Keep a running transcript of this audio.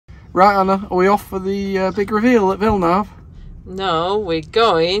Right, Anna, are we off for the big reveal at Villeneuve? No, we're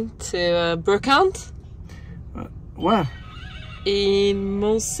going to Brocante. Where? In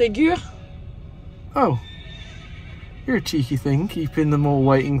Montségur. Oh. You're a cheeky thing, keeping them all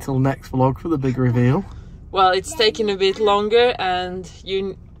waiting till next vlog for the big reveal. Well, it's taking a bit longer and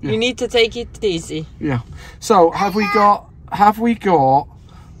you need to take it easy. Yeah. So, have we got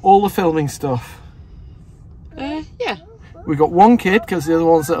all the filming stuff? Yeah. We got one kid because the other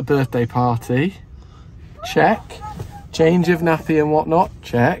one's at a birthday party. Check. Change of nappy and whatnot.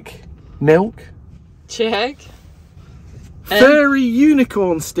 Check. Milk. Check. Furry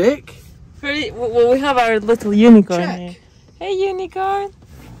unicorn stick. Well, we have our little unicorn Check. here. Hey, unicorn.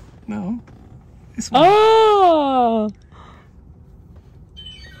 No. This one. Oh.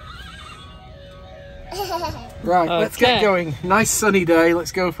 Right, let's get going. Nice sunny day.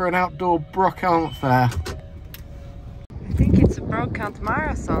 Let's go for an outdoor Brocante fair. I think it's a Brocante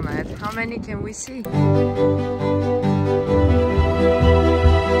marathon, Ed. How many can we see?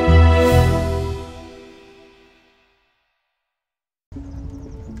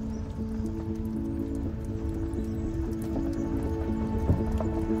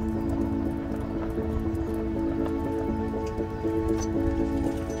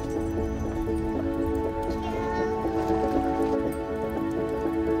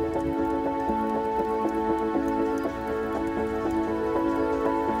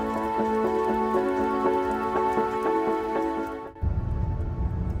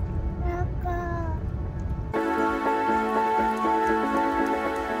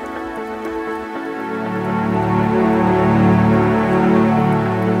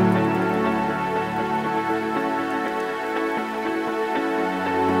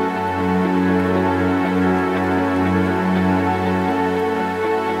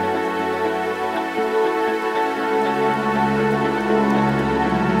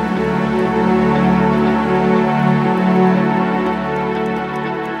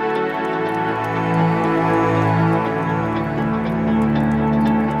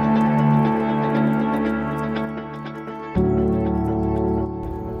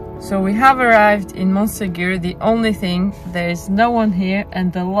 So we have arrived in Montségur. The only thing, there is no one here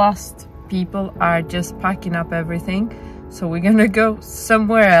and the last people are just packing up everything. So we're gonna go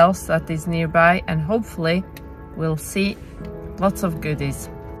somewhere else that is nearby and hopefully we'll see lots of goodies.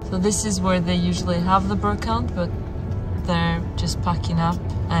 So this is where they usually have the Brocante, but they're just packing up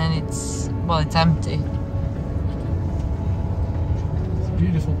and it's empty. It's a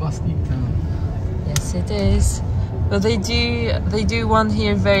beautiful bustine town. Yes, it is. But they do one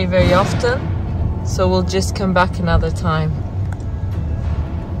here very, very often, so we'll just come back another time.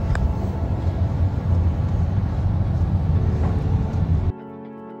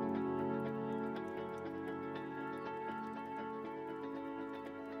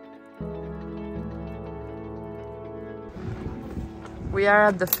 We are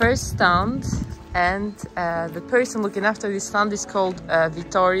at the first stand, and the person looking after this stand is called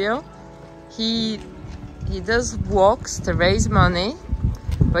Vittorio. He does walks to raise money,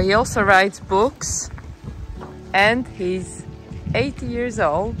 but he also writes books, and he's 80 years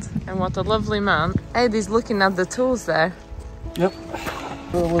old, and what a lovely man. Ed is looking at the tools there. Yep,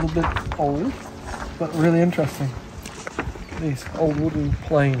 they're a little bit old, but really interesting. Look at these old wooden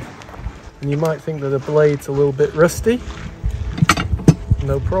plane. And you might think that the blade's a little bit rusty.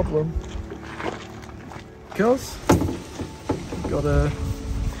 No problem. Because you've got a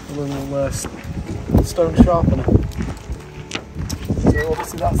little stone sharpener. So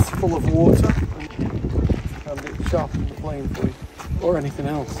obviously that's full of water and it sharpens the plane for you. Or anything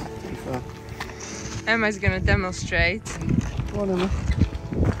else, to be fair. Emma's gonna demonstrate. Come on, Emma.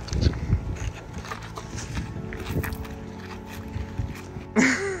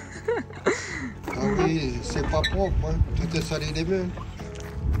 Ah oui, c'est pas propre, hein. Tout est salé des mains.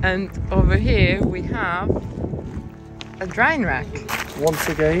 And over here we have a drying rack. Once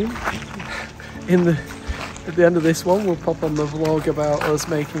again, at the end of this one, we'll pop on the vlog about us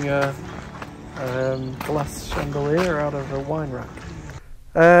making a glass chandelier out of a wine rack.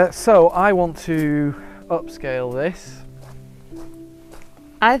 So I want to upscale this.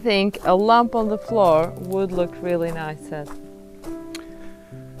 I think a lamp on the floor would look really nice, Ed.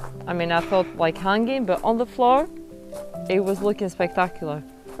 I mean, I thought like hanging, but on the floor, it was looking spectacular.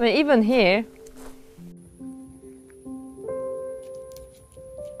 I mean, even here,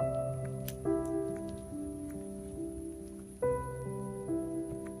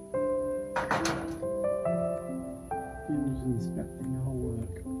 Inspecting our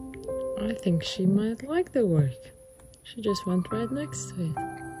work. I think she might like the work. She just went right next to it.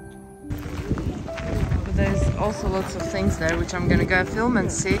 But there's also lots of things there which I'm gonna go film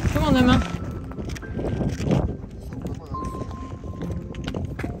and see. Come on, Emma.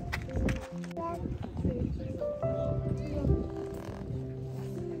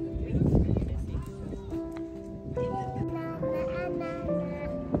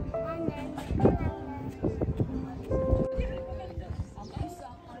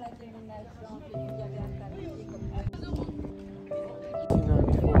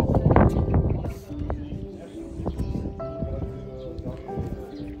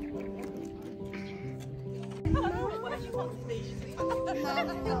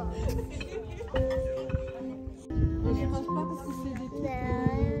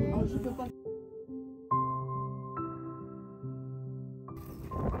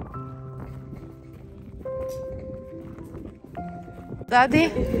 Daddy?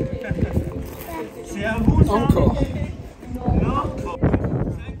 C'est à vous ça. Encore.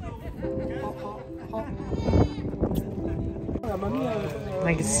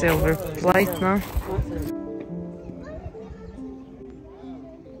 Like a silver plate now.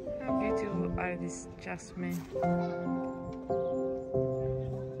 How beautiful are these jasmine?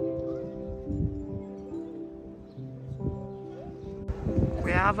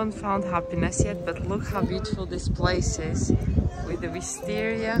 We haven't found happiness yet, but look how beautiful this place is with the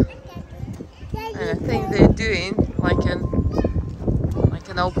wisteria. And I think they're doing like an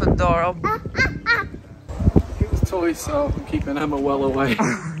open door. It was toys, so I'm keeping Emma well away.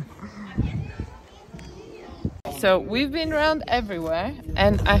 So we've been around everywhere,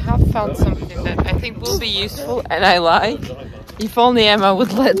 and I have found something that I think will be useful and I like. If only Emma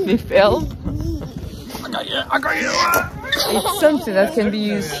would let me film. I got you! It's something that can be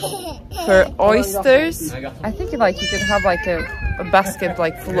used for oysters. I think like you could have like a basket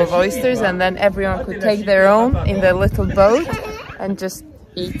like full of oysters, and then everyone could take their own in their little boat and just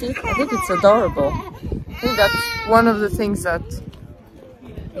eat it. I think it's adorable. I think that's one of the things that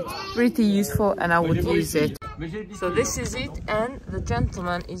it's pretty useful, and I would use it. So this is it, and the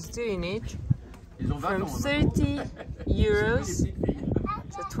gentleman is doing it from 30 euros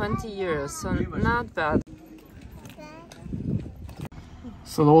to 20 euros, so not bad.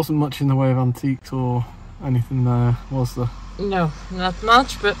 So there wasn't much in the way of antiques or anything there, was there? No, not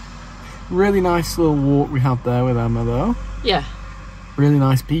much, but... Really nice little walk we had there with Emma though. Yeah. Really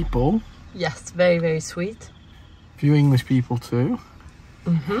nice people. Yes, very, very sweet. A few English people too.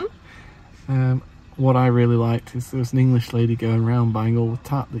 What I really liked is there was an English lady going around buying all the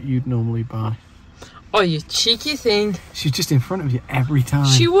tat that you'd normally buy. Oh, you cheeky thing. She's just in front of you every time.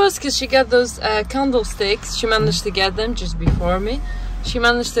 She was, because she got those candlesticks. She managed to get them just before me. She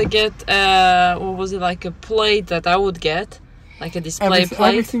managed to get, what was it, like a plate that I would get. Like a display plate.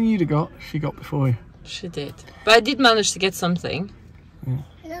 Everything you'd have got, she got before you. She did. But I did manage to get something.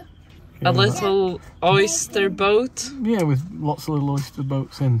 Yeah. A little oyster boat. Yeah, with lots of little oyster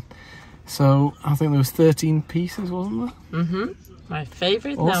boats in. So, I think there was 13 pieces, wasn't there? My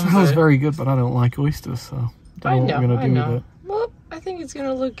favourite number. number. Sounds very good, but I don't like oysters, so don't know what we're going to do with it. Well, I think it's going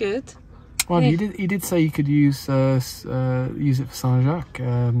to look good. Well, yeah. He did say you could use it for Saint-Jacques.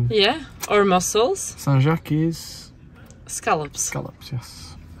 Yeah, or mussels. Saint-Jacques is... Scallops. Scallops,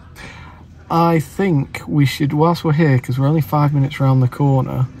 yes. I think we should, whilst we're here, because we're only 5 minutes round the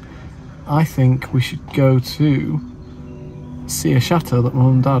corner, I think we should go to see a chateau that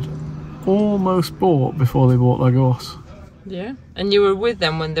Mum and Dad almost bought before they bought Lagos. Yeah, and you were with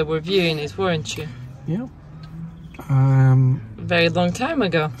them when they were viewing it, weren't you? Yeah. A very long time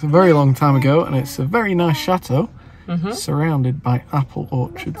ago. It's a very long time ago, and it's a very nice chateau, surrounded by apple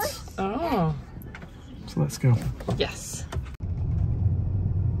orchards. Oh. So let's go. Yes.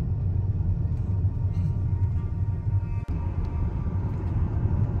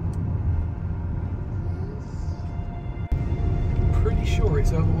 Pretty sure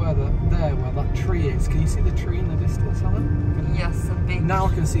it's over where that tree is. Can you see the tree in the distance, Helen? Yes, a big. Now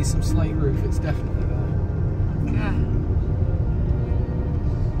I can see some slate roof. It's definitely there. Yeah.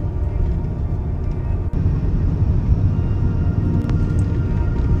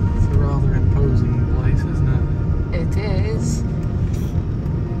 It's a rather imposing place, isn't it? It is.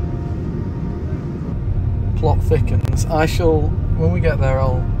 Plot thickens. When we get there,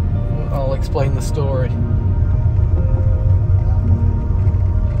 I'll explain the story.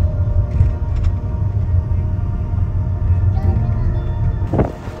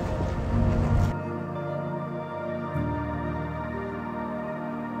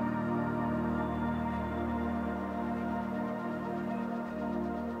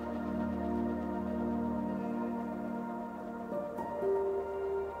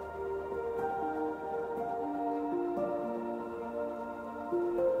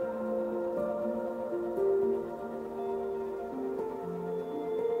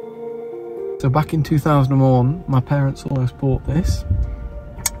 So back in 2001, my parents almost bought this,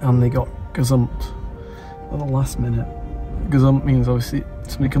 and they got gazumped at the last minute. Gazump means obviously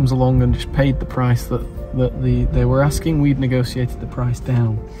somebody comes along and just paid the price that they were asking. We'd negotiated the price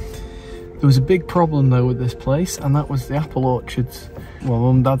down. There was a big problem though with this place, and that was the apple orchards. Well,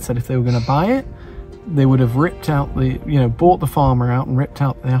 Mum and Dad said if they were going to buy it, they would have ripped out the, bought the farmer out and ripped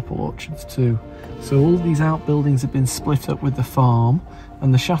out the apple orchards too. So all these outbuildings had been split up with the farm,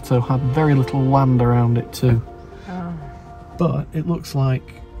 and the chateau had very little land around it too. Oh. But it looks like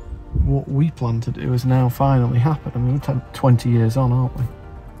what we planned to do has now finally happened. I mean, we've had 20 years on, aren't we?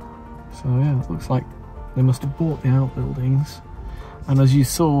 So yeah, it looks like they must have bought the outbuildings. And as you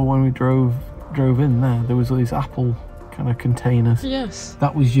saw when we drove in there was all these apple kind of containers. Yes.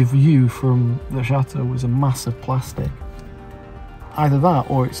 That was your view from the chateau, was a mass of plastic. Either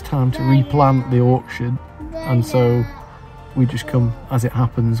that or it's time to replant the orchard, and so we just come as it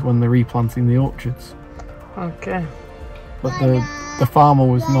happens when they're replanting the orchards. Okay. But the farmer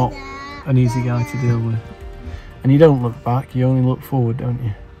was not an easy guy to deal with. And you don't look back, you only look forward, don't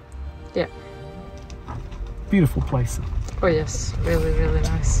you? Yeah. Beautiful place. Oh yes, really, really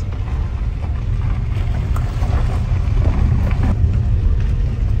nice.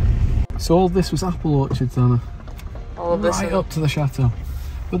 So all this was apple orchards, Anna? All of this right up to the chateau.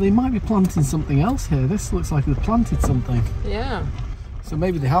 But they might be planting something else here. This looks like they've planted something. Yeah. So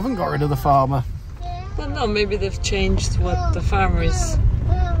maybe they haven't got rid of the farmer. Well, no, maybe they've changed what the farmer is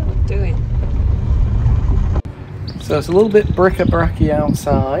doing. So it's a little bit bric-a-bracy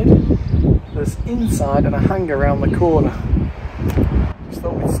outside. There's inside and a hanger around the corner. Just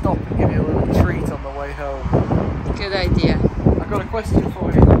thought we'd stop and give you a little treat on the way home. Good idea. I've got a question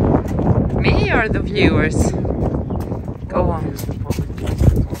for you. Me or the viewers? Go on.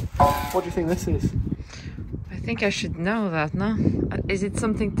 What do you think this is? I think I should know that, no? Is it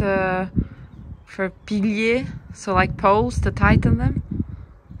something for piliers? So like poles to tighten them?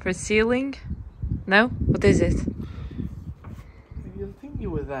 For ceiling? No? What is it? I think you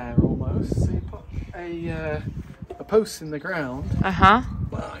were there almost. So you put a post in the ground. Uh-huh.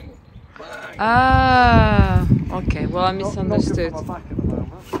 Bang, bang. Ah, okay. Well, I misunderstood. Not my back at the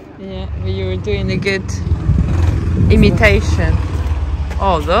moment. Yeah, but you were doing a good imitation.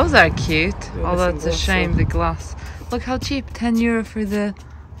 Oh, those are cute. Oh, that's a shame, the glass. Look how cheap, €10 for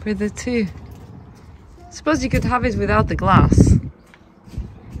the two. Suppose you could have it without the glass.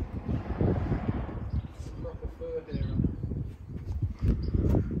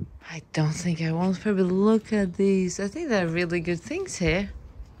 I don't think I want to look at these. I think they're really good things here.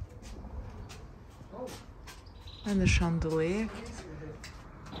 And the chandelier.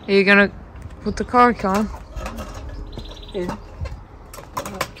 Are you gonna put the cork on? In.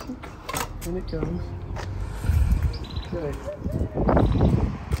 In it goes. Okay.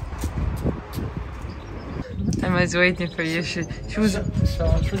 Emma's waiting for you. She was.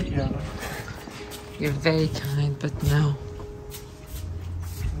 Shall I treat you? You're very kind, but no.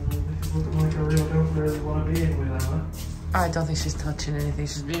 Like I don't really want to be in with Emma. I don't think she's touching anything.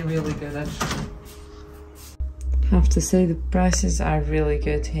 She's being really good, actually. I have to say the prices are really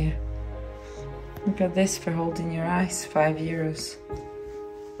good here. Look at this for holding your eyes, €5.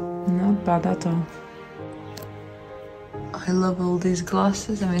 Not bad at all. I love all these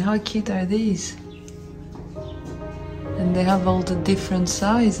glasses. I mean, how cute are these? And they have all the different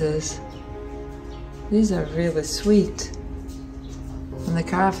sizes. These are really sweet. And the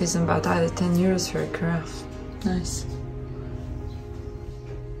carafe isn't bad either, €10 for a carafe. Nice.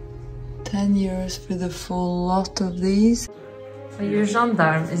 €10 for the full lot of these. Are you a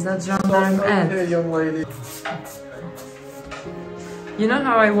gendarme? Is that gendarme Ed? Here, young lady. You know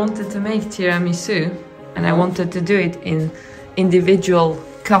how I wanted to make tiramisu? And I wanted to do it in individual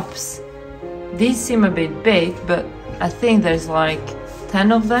cups. These seem a bit big, but I think there's like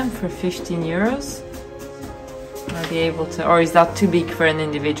 10 of them for €15. I'll be able to, or is that too big for an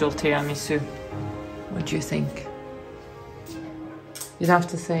individual tiramisu? What do you think? You'd have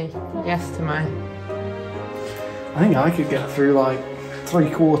to say yes to mine. I think I could get through like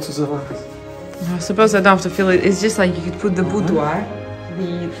 3/4 of it. I suppose I don't have to fill it. It's just like you could put the boudoir,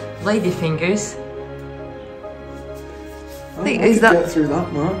 the lady fingers. I could get through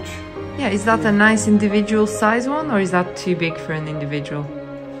that much. Yeah, is that a nice individual size one, or is that too big for an individual?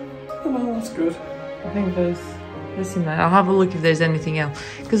 Oh no, that's good. I think those. Listen, I'll have a look if there's anything else.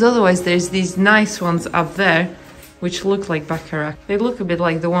 Because otherwise there's these nice ones up there, which look like baccarat. They look a bit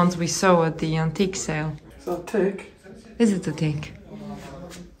like the ones we saw at the antique sale. Is that a tick? Is it a tick?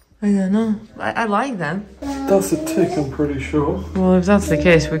 I don't know. I like them. That's a tick, I'm pretty sure. Well, if that's the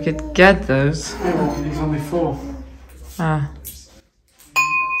case, we could get those. Yeah, well, there's only 4. Ah.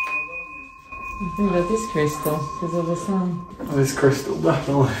 I think that is crystal because of the sun. Oh, it's crystal,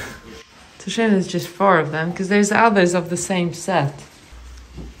 definitely. It's a shame there's just 4 of them because there's others of the same set.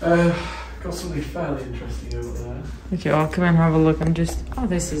 Got something fairly interesting over there. Okay, I'll come and have a look. I'm just... Oh,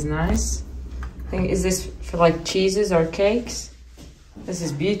 this is nice. I think, is this for like cheeses or cakes? This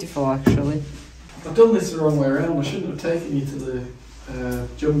is beautiful, actually. I've done this the wrong way around. I shouldn't have taken you to the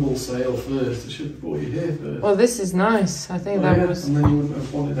jumble sale first. I should have brought you here first. Well, this is nice. I think that was... And then you wouldn't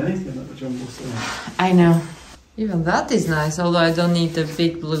have wanted anything at the jumble sale. I know. Even that is nice, although I don't need the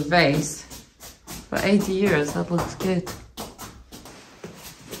big blue vase. For 80 euros, that looks good.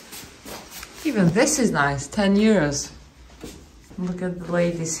 Even this is nice, 10 euros. Look at the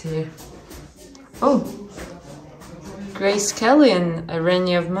ladies here. Oh! Grace Kelly and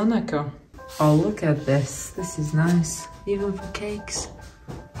Rene of Monaco. Oh, look at this. This is nice. Even for cakes.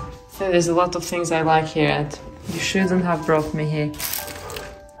 So there's a lot of things I like here, and you shouldn't have brought me here.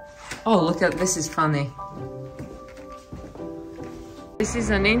 Oh, look at this, is funny. This is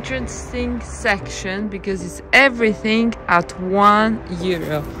an interesting section because it's everything at 1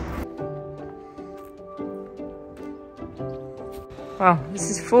 euro. Wow, this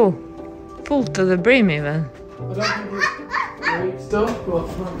is full. Full to the brim even. I don't think it's great stuff, but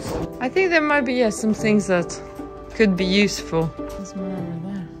it might be some. I think there might be, yeah, some things that could be useful. There's more over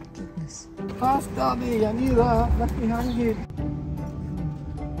there. Goodness. Fast, Daddy, I knew that. Left me hanging.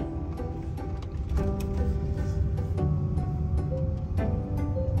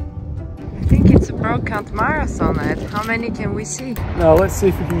 I think it's a Brocante marathon, Ed. How many can we see? Now let's see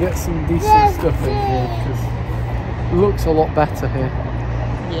if we can get some decent stuff in here, because it looks a lot better here.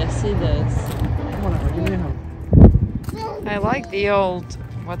 Yes, it does. Come on, Emma, give me a hand. I like the old,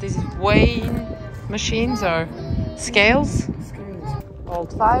 what is it, weighing machines or scales?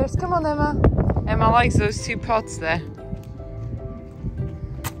 Old fires. Come on, Emma. Emma likes those 2 pots there.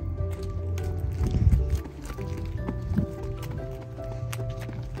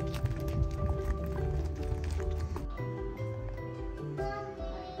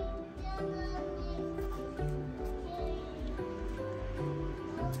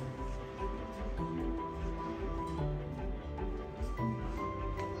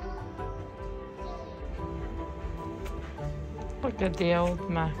 Look at the old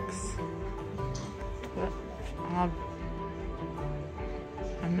Max. But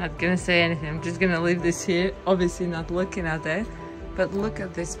I'm not gonna say anything. I'm just gonna leave this here. Obviously not looking at it. But look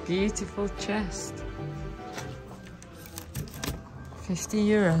at this beautiful chest. 50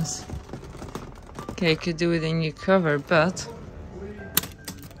 euros. Okay, you could do it in your cover, but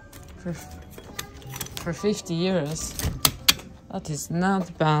for 50 euros, that is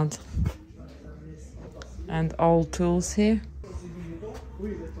not bad. And all tools here.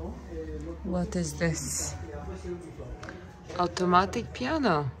 What is this? Automatic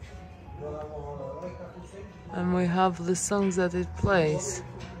piano. And we have the songs that it plays.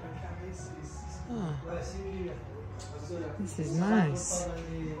 Oh, this is nice.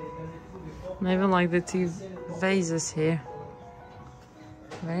 I even like the 2 vases here.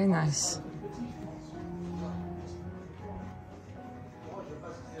 Very nice.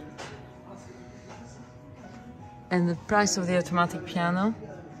 And the price of the automatic piano,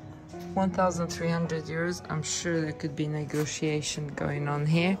 1,300 euros. I'm sure there could be negotiation going on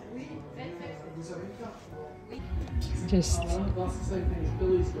here. Just...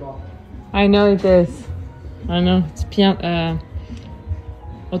 I know it is. I know, it's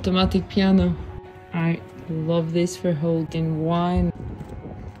automatic piano. I love this for holding wine.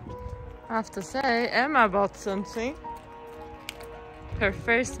 I have to say, Emma bought something. Her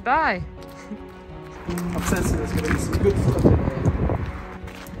first buy. I'm sensing there's going to be some good stuff in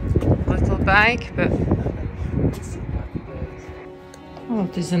here. Little bag, but... Oh,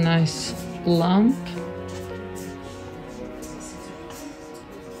 there's a nice lamp.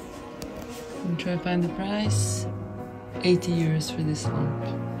 I'm trying to find the price. 80 euros for this lamp.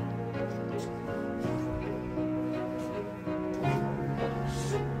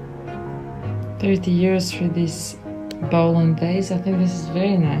 €30 for this bowl and vase. I think this is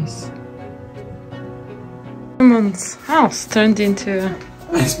very nice. Someone's house turned into a...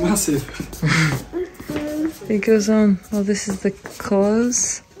 It's massive. It goes on. Oh, this is the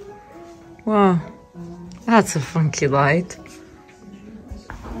clothes. Wow. That's a funky light.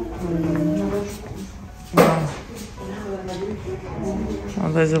 Wow.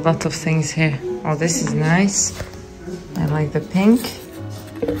 Oh, there's a lot of things here. Oh, this is nice. I like the pink.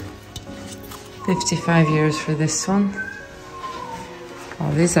 55 euros for this one.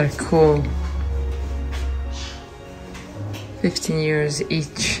 Oh, these are cool. 15 euros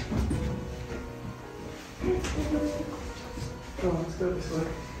each. Oh, let's go this way.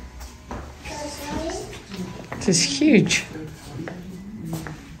 This is huge.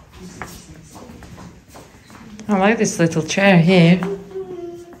 I like this little chair here.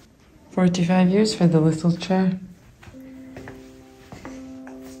 45 years for the little chair.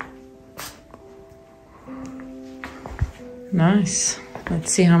 Nice.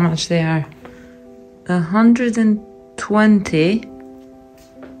 Let's see how much they are. 120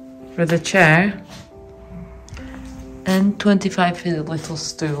 for the chair and 25 for the little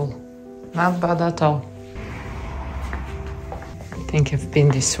stool. Not bad at all. I think I've been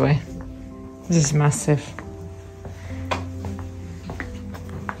this way. This is massive.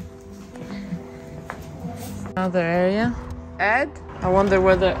 Another area. Ed? I wonder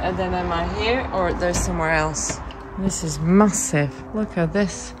whether Ed and Emma are here or they're somewhere else. This is massive. Look at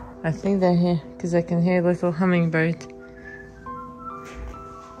this. I think they're here because I can hear a little hummingbird.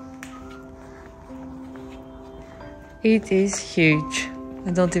 It is huge.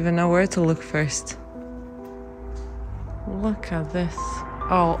 I don't even know where to look first. Look at this.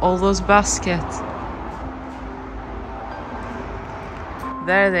 Oh, all those baskets.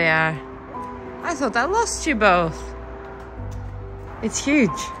 There they are. I thought I lost you both. It's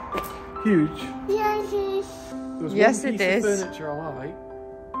huge. Huge? Yes, it is. Furniture I like.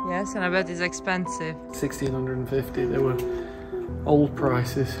 Yes, and I bet it's expensive. 1,650. They were old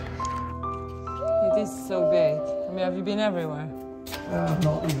prices. It is so big. I mean, have you been everywhere? I've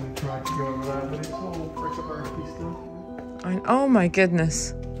not even tried to go over there, but it's all bric-a-brac stuff. Oh my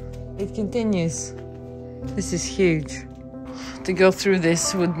goodness. It continues. This is huge. To go through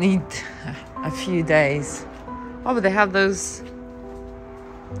this would need a few days. Oh, but they have those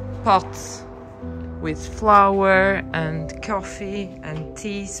pots with flour and coffee and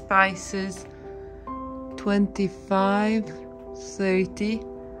tea, spices. 25, 30.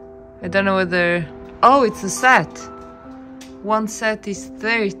 I don't know whether... Oh, it's a set. One set is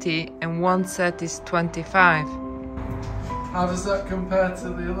 30 and one set is 25. How does that compare to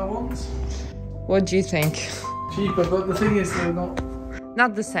the other ones? What do you think? Cheaper, but the thing is they're not...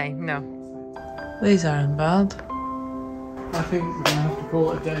 Not the same, no. These aren't bad. I think we're gonna have to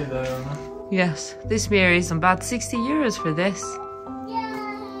call it a day there, Anna. Yes, this mirror is about 60 euros for this.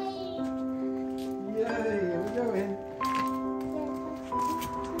 Yay! We're going.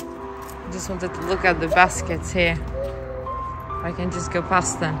 I just wanted to look at the baskets here. I can just go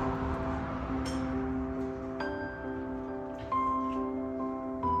past them.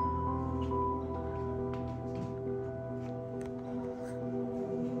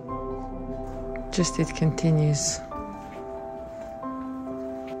 Just it continues.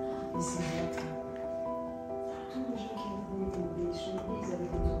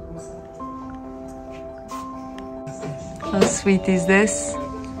 How sweet is this?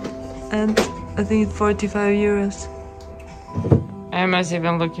 And I think it's 45 euros. Emma's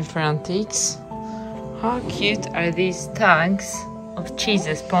even looking for antiques. How cute are these tags of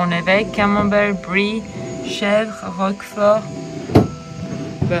cheeses? Pont-l'Évêque, Camembert, Brie, Chèvre, Roquefort.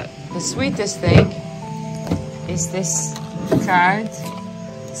 But the sweetest thing is this card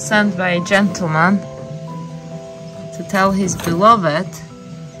sent by a gentleman to tell his beloved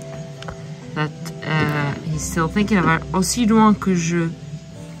that he's still thinking of her. Aussi loin que je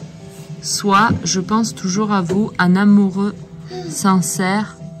sois, je pense toujours à vous, un amoureux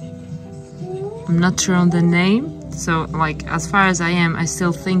sincère. I'm not sure on the name, so like as far as I am, I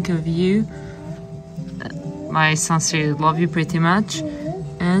still think of you. I sincerely love you pretty much.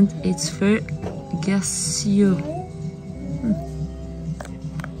 And it's for Gassio.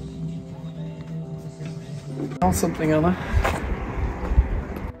 Found something, Anna.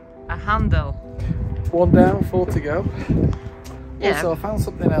 A handle. 1 down, 4 to go. Yeah. Also, I found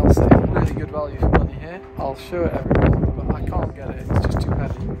something else at really good value for money here. I'll show it everyone, but I can't get it. It's just too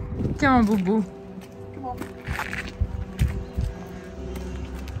heavy. Come on, boo boo. Come on.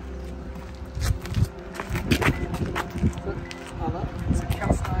 Anna, it's a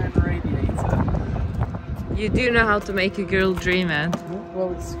cast iron radiator. You do know how to make a girl dream, Ed.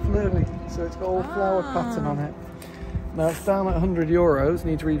 Well, it's flirty, so it's got all flower pattern on it. Now it's down at 100 euros,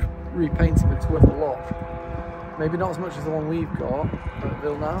 needs repainting, but it's worth a lot. Maybe not as much as the one we've got at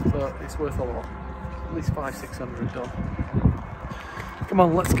Vilna, but it's worth a lot. At least 500-600 done. Come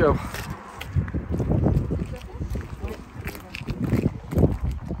on, let's go.